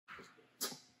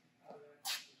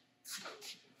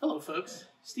Hello folks,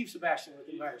 Steve Sebastian with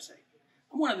EnviroSite.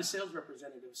 I'm one of the sales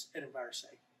representatives at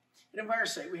EnviroSite. At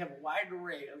EnviroSite we have a wide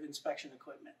array of inspection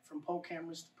equipment, from pole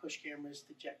cameras to push cameras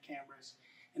to jet cameras,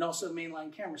 and also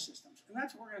mainline camera systems. And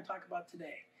that's what we're going to talk about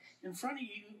today. In front of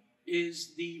you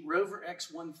is the ROVVER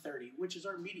X130, which is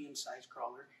our medium-sized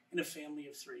crawler in a family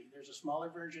of three. There's a smaller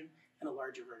version and a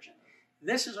larger version.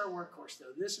 This is our workhorse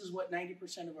though. This is what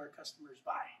 90% of our customers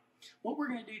buy. What we're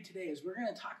going to do today is we're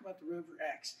going to talk about the ROVVER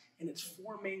X and its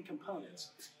four main components.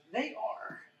 They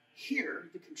are here,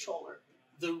 the controller,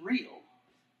 the reel,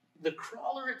 the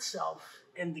crawler itself,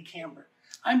 and the camera.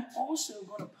 I'm also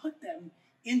going to put them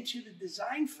into the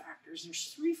design factors.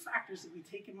 There's three factors that we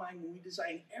take in mind when we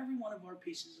design every one of our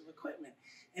pieces of equipment,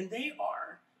 and they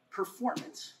are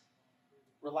performance,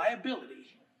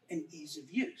 reliability, and ease of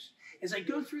use. As I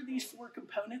go through these four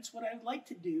components, what I'd like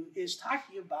to do is talk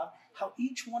to you about how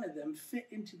each one of them fit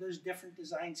into those different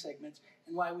design segments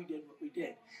and why we did what we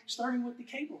did. Starting with the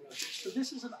cable reel. So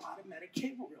this is an automatic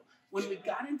cable reel. When we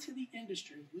got into the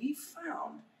industry, we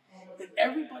found that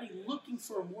everybody looking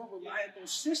for a more reliable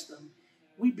system,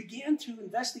 we began to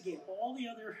investigate all the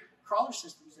other crawler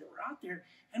systems that were out there,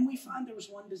 and we found there was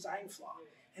one design flaw.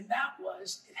 And that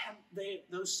was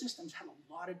those systems had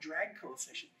a lot of drag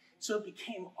coefficient. So it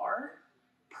became our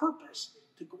purpose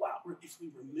to go out. If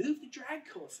we remove the drag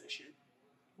coefficient,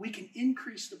 we can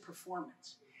increase the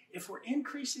performance. If we're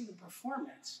increasing the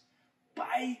performance,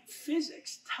 by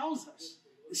physics tells us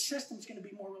the system's going to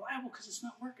be more reliable because it's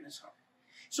not working as hard.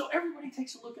 So everybody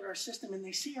takes a look at our system and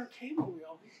they see our cable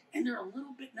reel and they're a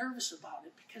little bit nervous about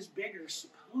it because bigger is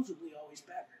supposedly always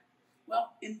better.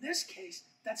 Well, in this case,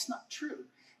 that's not true.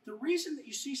 The reason that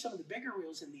you see some of the bigger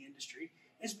reels in the industry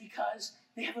is because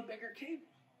they have a bigger cable.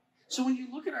 So when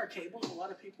you look at our cable, a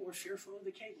lot of people are fearful of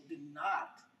the cable. Do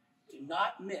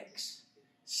not mix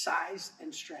size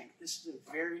and strength. This is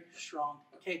a very strong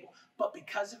cable. But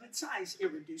because of its size,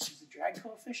 it reduces the drag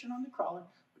coefficient on the crawler,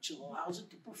 which allows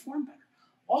it to perform better.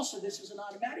 Also, this is an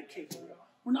automatic cable reel.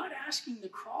 We're not asking the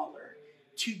crawler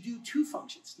to do two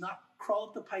functions, not crawl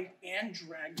up the pipe and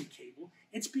drag the cable.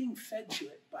 It's being fed to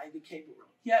it by the cable reel.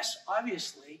 Yes,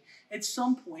 obviously, at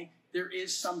some point, there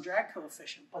is some drag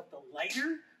coefficient, but the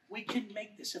lighter we can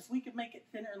make this. If we could make it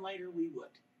thinner and lighter, we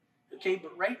would. Okay,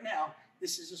 but right now,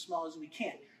 this is as small as we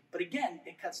can. But again,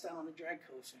 it cuts down on the drag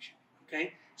coefficient.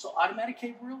 Okay, so automatic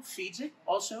cable reel feeds it.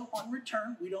 Also, on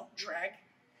return, we don't drag.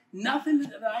 Nothing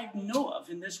that I know of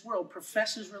in this world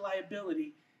professes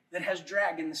reliability that has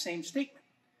drag in the same statement.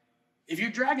 If you're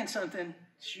dragging something,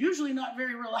 it's usually not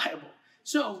very reliable.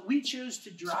 So we chose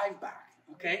to drive back.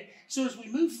 Okay, so as we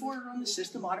move forward on the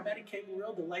system, automatic cable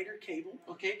reel, the lighter cable,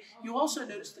 okay, you also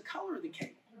notice the color of the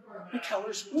cable. The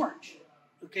color's orange,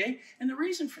 okay? And the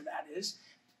reason for that is,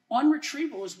 on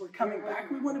retrieval, as we're coming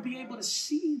back, we want to be able to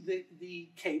see the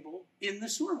cable in the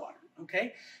sewer water,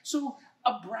 okay? So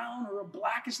a brown or a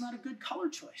black is not a good color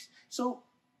choice. So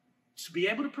to be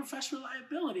able to profess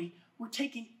reliability, we're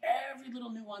taking every little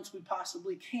nuance we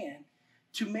possibly can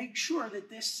to make sure that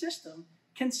this system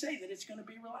can say that it's going to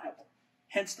be reliable.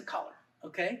 Hence the color,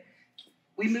 okay?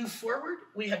 We move forward.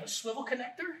 We have a swivel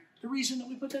connector. The reason that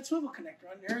we put that swivel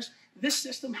connector on there is this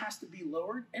system has to be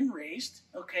lowered and raised,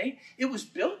 okay? It was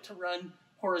built to run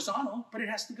horizontal, but it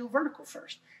has to go vertical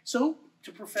first. So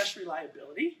to profess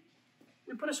reliability,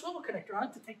 we put a swivel connector on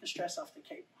it to take the stress off the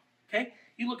cable, okay?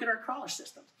 You look at our crawler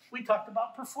system. We talked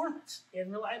about performance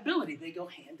and reliability. They go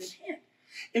hand in hand.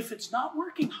 If it's not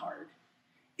working hard,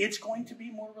 it's going to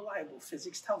be more reliable.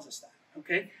 Physics tells us that.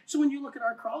 Okay, so when you look at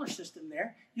our crawler system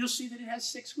there, you'll see that it has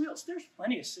 6 wheels. There's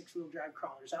plenty of 6-wheel drive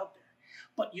crawlers out there.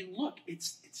 But you look,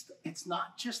 it's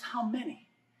not just how many,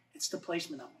 it's the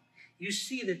placement of them. You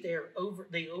see that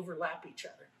they overlap each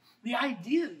other. The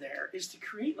idea there is to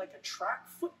create like a track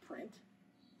footprint,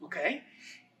 okay,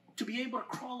 to be able to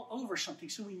crawl over something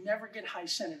so we never get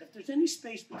high-centered. If there's any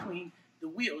space between the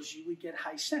wheels, you would get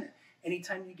high-centered.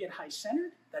 Anytime you get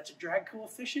high-centered, that's a drag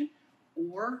coefficient,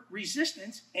 or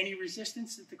resistance. Any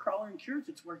resistance that the crawler incurs,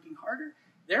 it's working harder.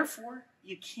 Therefore,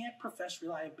 you can't profess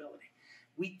reliability.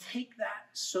 We take that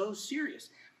so serious.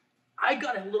 I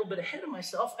got a little bit ahead of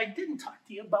myself. I didn't talk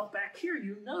to you about back here.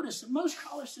 You notice in most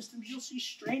crawler systems, you'll see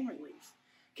strain relief.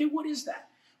 Okay, what is that?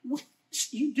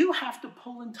 You do have to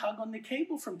pull and tug on the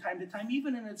cable from time to time,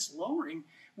 even in its lowering.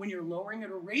 When you're lowering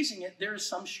it or raising it, there is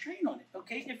some strain on it.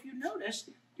 Okay, if you notice,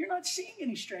 you're not seeing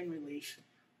any strain relief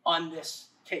on this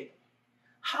cable.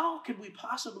 How could we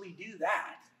possibly do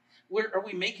that? Are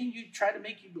we try to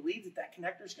make you believe that that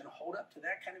connector is going to hold up to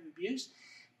that kind of abuse?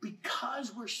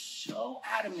 Because we're so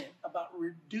adamant about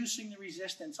reducing the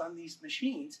resistance on these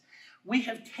machines, we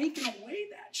have taken away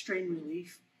that strain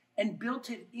relief and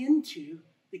built it into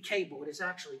the cable. It is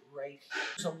actually right here.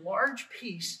 There's a large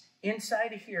piece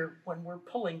inside of here. When we're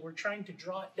pulling, we're trying to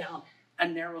draw it down a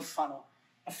narrow funnel,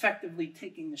 effectively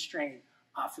taking the strain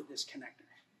off of this connector.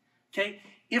 Okay?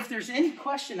 If there's any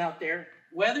question out there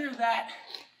whether that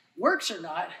works or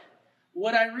not,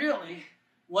 would I really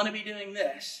want to be doing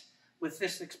this with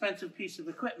this expensive piece of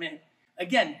equipment?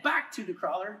 Again, back to the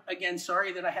crawler. Again,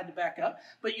 sorry that I had to back up.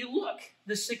 But you look,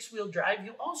 the 6-wheel drive,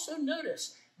 you also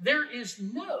notice there is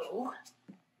no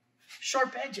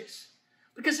sharp edges.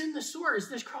 Because in the sewer, as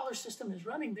this crawler system is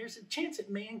running, there's a chance it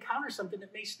may encounter something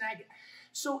that may snag it.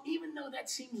 So even though that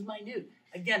seems minute,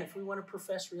 again, if we want to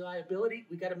profess reliability,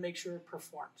 we got to make sure it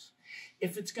performs.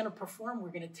 If it's going to perform, we're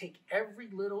going to take every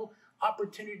little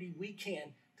opportunity we can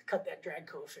to cut that drag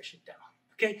coefficient down.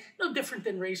 Okay? No different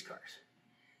than race cars.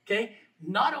 Okay?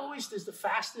 Not always does the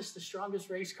fastest, the strongest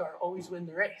race car always win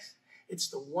the race. It's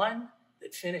the one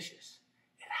that finishes.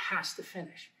 It has to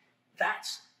finish.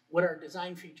 That's what our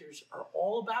design features are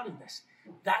all about in this.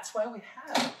 That's why we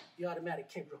have the automatic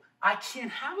cable. I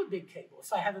can't have a big cable.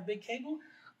 If I have a big cable,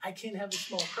 I can't have a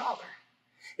small crawler.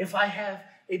 If I have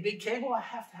a big cable, I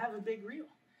have to have a big reel.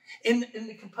 In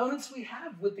the components we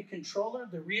have with the controller,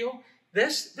 the reel,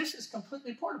 this is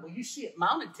completely portable. You see it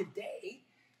mounted today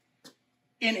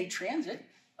in a Transit,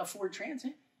 a Ford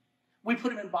Transit. We put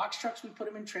them in box trucks, we put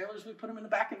them in trailers, we put them in the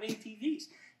back of ATVs.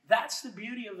 That's the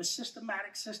beauty of a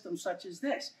systematic system such as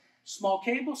this. Small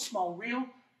cable, small reel,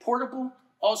 portable,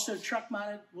 also truck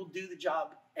mounted, will do the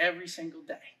job every single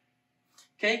day.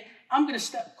 Okay, I'm going to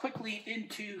step quickly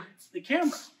into the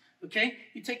camera. Okay,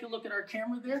 you take a look at our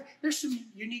camera there. There's some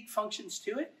unique functions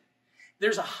to it.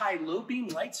 There's a high-low beam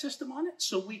light system on it,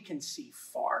 so we can see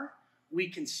far, we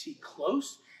can see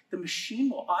close. The machine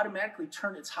will automatically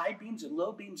turn its high beams and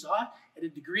low beams off at a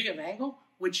degree of angle,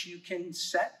 which you can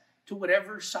set to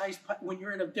whatever size pipe. When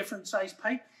you're in a different size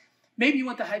pipe, maybe you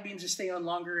want the high beams to stay on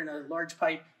longer in a large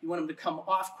pipe. You want them to come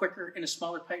off quicker in a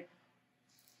smaller pipe.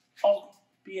 All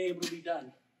be able to be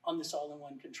done on this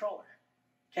all-in-one controller.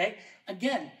 Okay?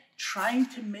 Again, trying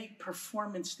to make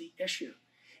performance the issue.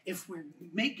 If we're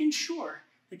making sure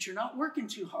that you're not working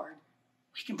too hard,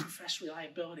 we can profess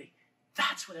reliability.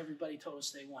 That's what everybody told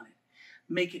us they wanted.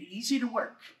 Make it easy to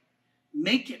work,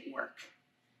 make it work,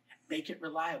 and make it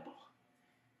reliable.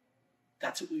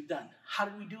 That's what we've done. How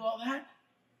did we do all that?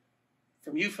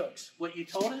 From you folks. What you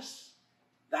told us,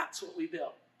 that's what we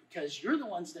built. Because you're the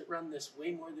ones that run this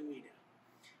way more than we do.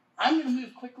 I'm going to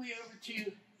move quickly over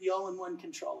to the all-in-one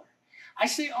controller. I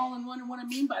say all-in-one, and what I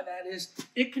mean by that is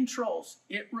it controls,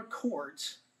 it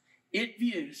records, it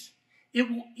views. It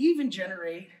will even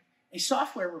generate a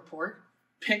software report,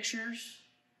 pictures,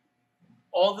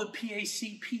 all the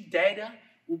PACP data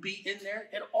will be in there.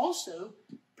 It also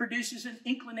produces an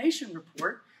inclination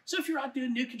report. So if you're out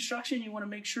doing new construction, you want to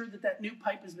make sure that that new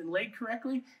pipe has been laid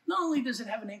correctly. Not only does it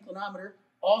have an inclinometer,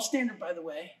 all standard by the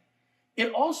way,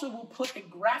 it also will put a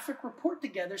graphic report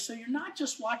together so you're not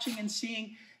just watching and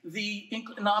seeing the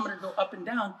inclinometer go up and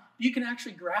down. You can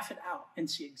actually graph it out and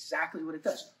see exactly what it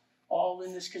does, all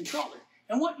in this controller.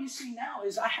 And what you see now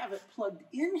is I have it plugged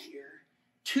in here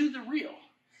to the reel.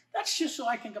 That's just so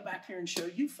I can go back here and show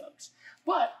you folks.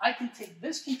 But I can take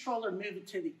this controller, move it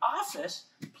to the office,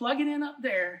 plug it in up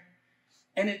there,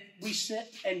 and we sit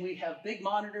and we have big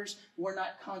monitors. We're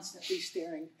not constantly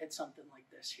staring at something like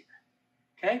this here.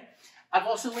 Okay? I've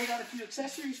also laid out a few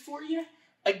accessories for you.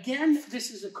 Again,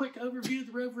 this is a quick overview of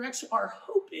the ROVVER X. Our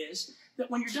hope is that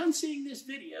when you're done seeing this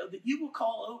video, that you will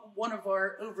call one of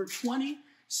our over 20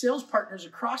 sales partners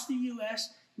across the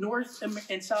U.S., North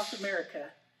and South America.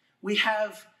 We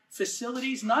have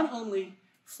facilities not only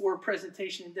for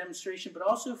presentation and demonstration, but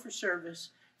also for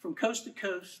service from coast to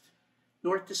coast,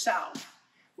 north to south.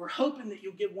 We're hoping that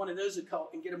you'll give one of those a call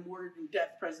and get a more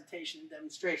in-depth presentation and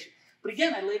demonstration. But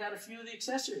again, I laid out a few of the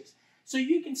accessories. So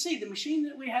you can see the machine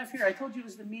that we have here, I told you it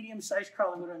was the medium-sized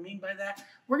crawler. What do I mean by that?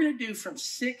 We're going to do from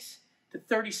 6 to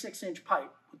 36-inch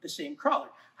pipe with the same crawler.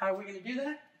 How are we going to do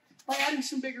that? By adding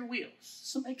some bigger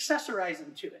wheels,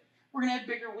 accessorizing to it. We're going to add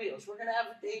bigger wheels. We're going to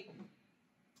have a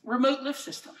remote lift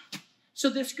system. So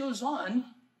this goes on,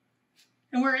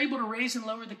 and we're able to raise and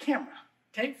lower the camera,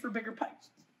 okay, for bigger pipes.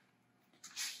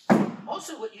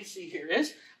 Also, what you see here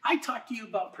is, I talked to you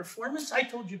about performance. I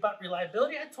told you about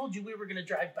reliability. I told you we were going to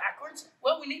drive backwards.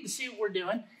 Well, we need to see what we're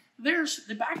doing. There's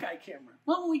the back eye camera.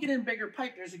 Well, when we get in a bigger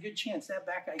pipe, there's a good chance that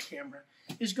back eye camera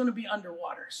is going to be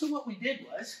underwater. So what we did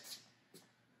was,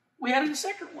 we added a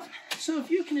second one. So if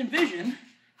you can envision,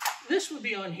 this would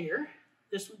be on here.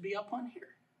 This would be up on here.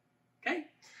 Okay?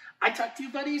 I talked to you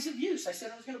about ease of use. I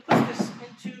said I was going to put this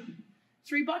into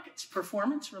 3 buckets: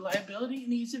 performance, reliability,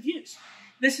 and ease of use.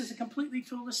 This is a completely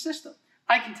toolless system.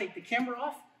 I can take the camera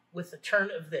off with the turn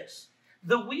of this.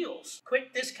 The wheels,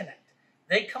 quick disconnect.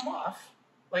 They come off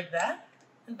like that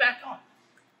and back on.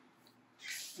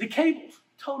 The cables,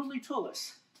 totally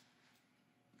toolless.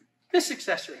 This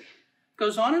accessory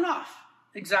goes on and off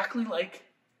exactly like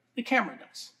the camera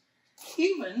does.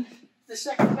 Even the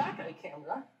second back of the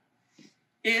camera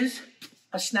is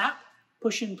a snap,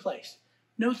 push in place.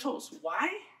 No tools. Why?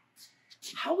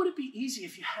 How would it be easy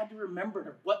if you had to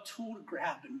remember what tool to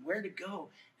grab and where to go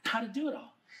and how to do it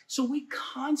all? So we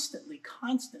constantly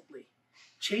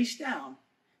chase down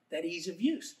that ease of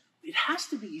use. It has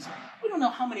to be easy. We don't know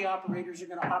how many operators are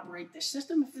going to operate this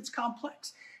system if it's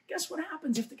complex. Guess what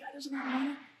happens if the guy doesn't know how to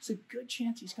run it? There's a good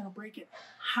chance he's going to break it.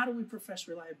 How do we profess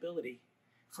reliability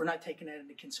if we're not taking that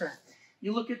into concern?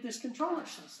 You look at this controller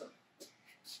system.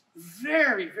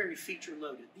 Very, very feature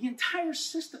loaded. The entire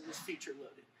system is feature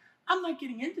loaded. I'm not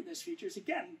getting into these features.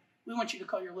 Again, we want you to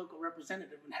call your local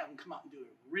representative and have them come out and do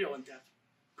a real in-depth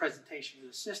presentation of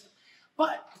the system.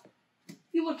 But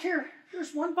you look here,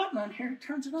 there's one button on here that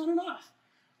turns it on and off.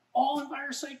 All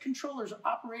EnviroSight controllers are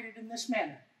operated in this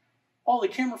manner. All the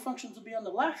camera functions will be on the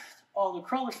left, all the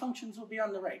crawler functions will be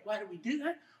on the right. Why do we do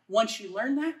that? Once you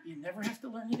learn that, you never have to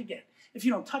learn it again. If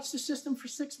you don't touch the system for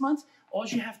 6 months, all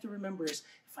you have to remember is,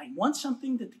 if I want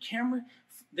something that the camera,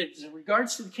 that is in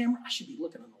regards to the camera, I should be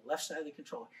looking on the left side of the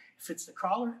controller. If it's the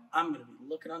crawler, I'm going to be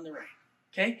looking on the right.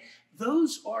 Okay?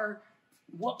 Those are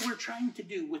what we're trying to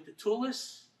do with the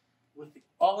toolless, with the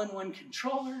all-in-one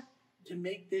controller, to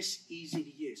make this easy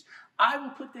to use. I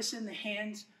will put this in the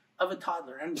hands of a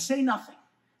toddler and say nothing.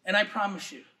 And I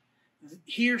promise you,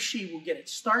 he or she will get it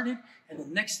started, and the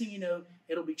next thing you know,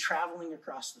 it'll be traveling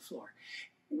across the floor.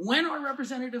 When our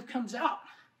representative comes out,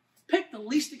 pick the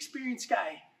least experienced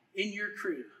guy in your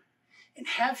crew and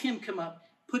have him come up,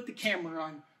 put the camera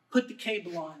on, put the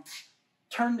cable on,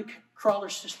 turn the crawler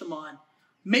system on,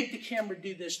 make the camera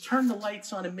do this, turn the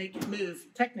lights on and make it move.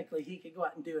 Technically, he could go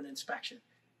out and do an inspection.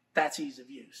 That's ease of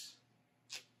use.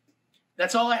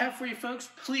 That's all I have for you, folks.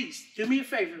 Please do me a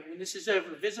favor when this is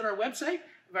over. Visit our website,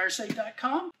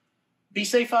 EnviroSight.com. Be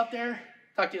safe out there.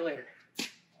 Talk to you later.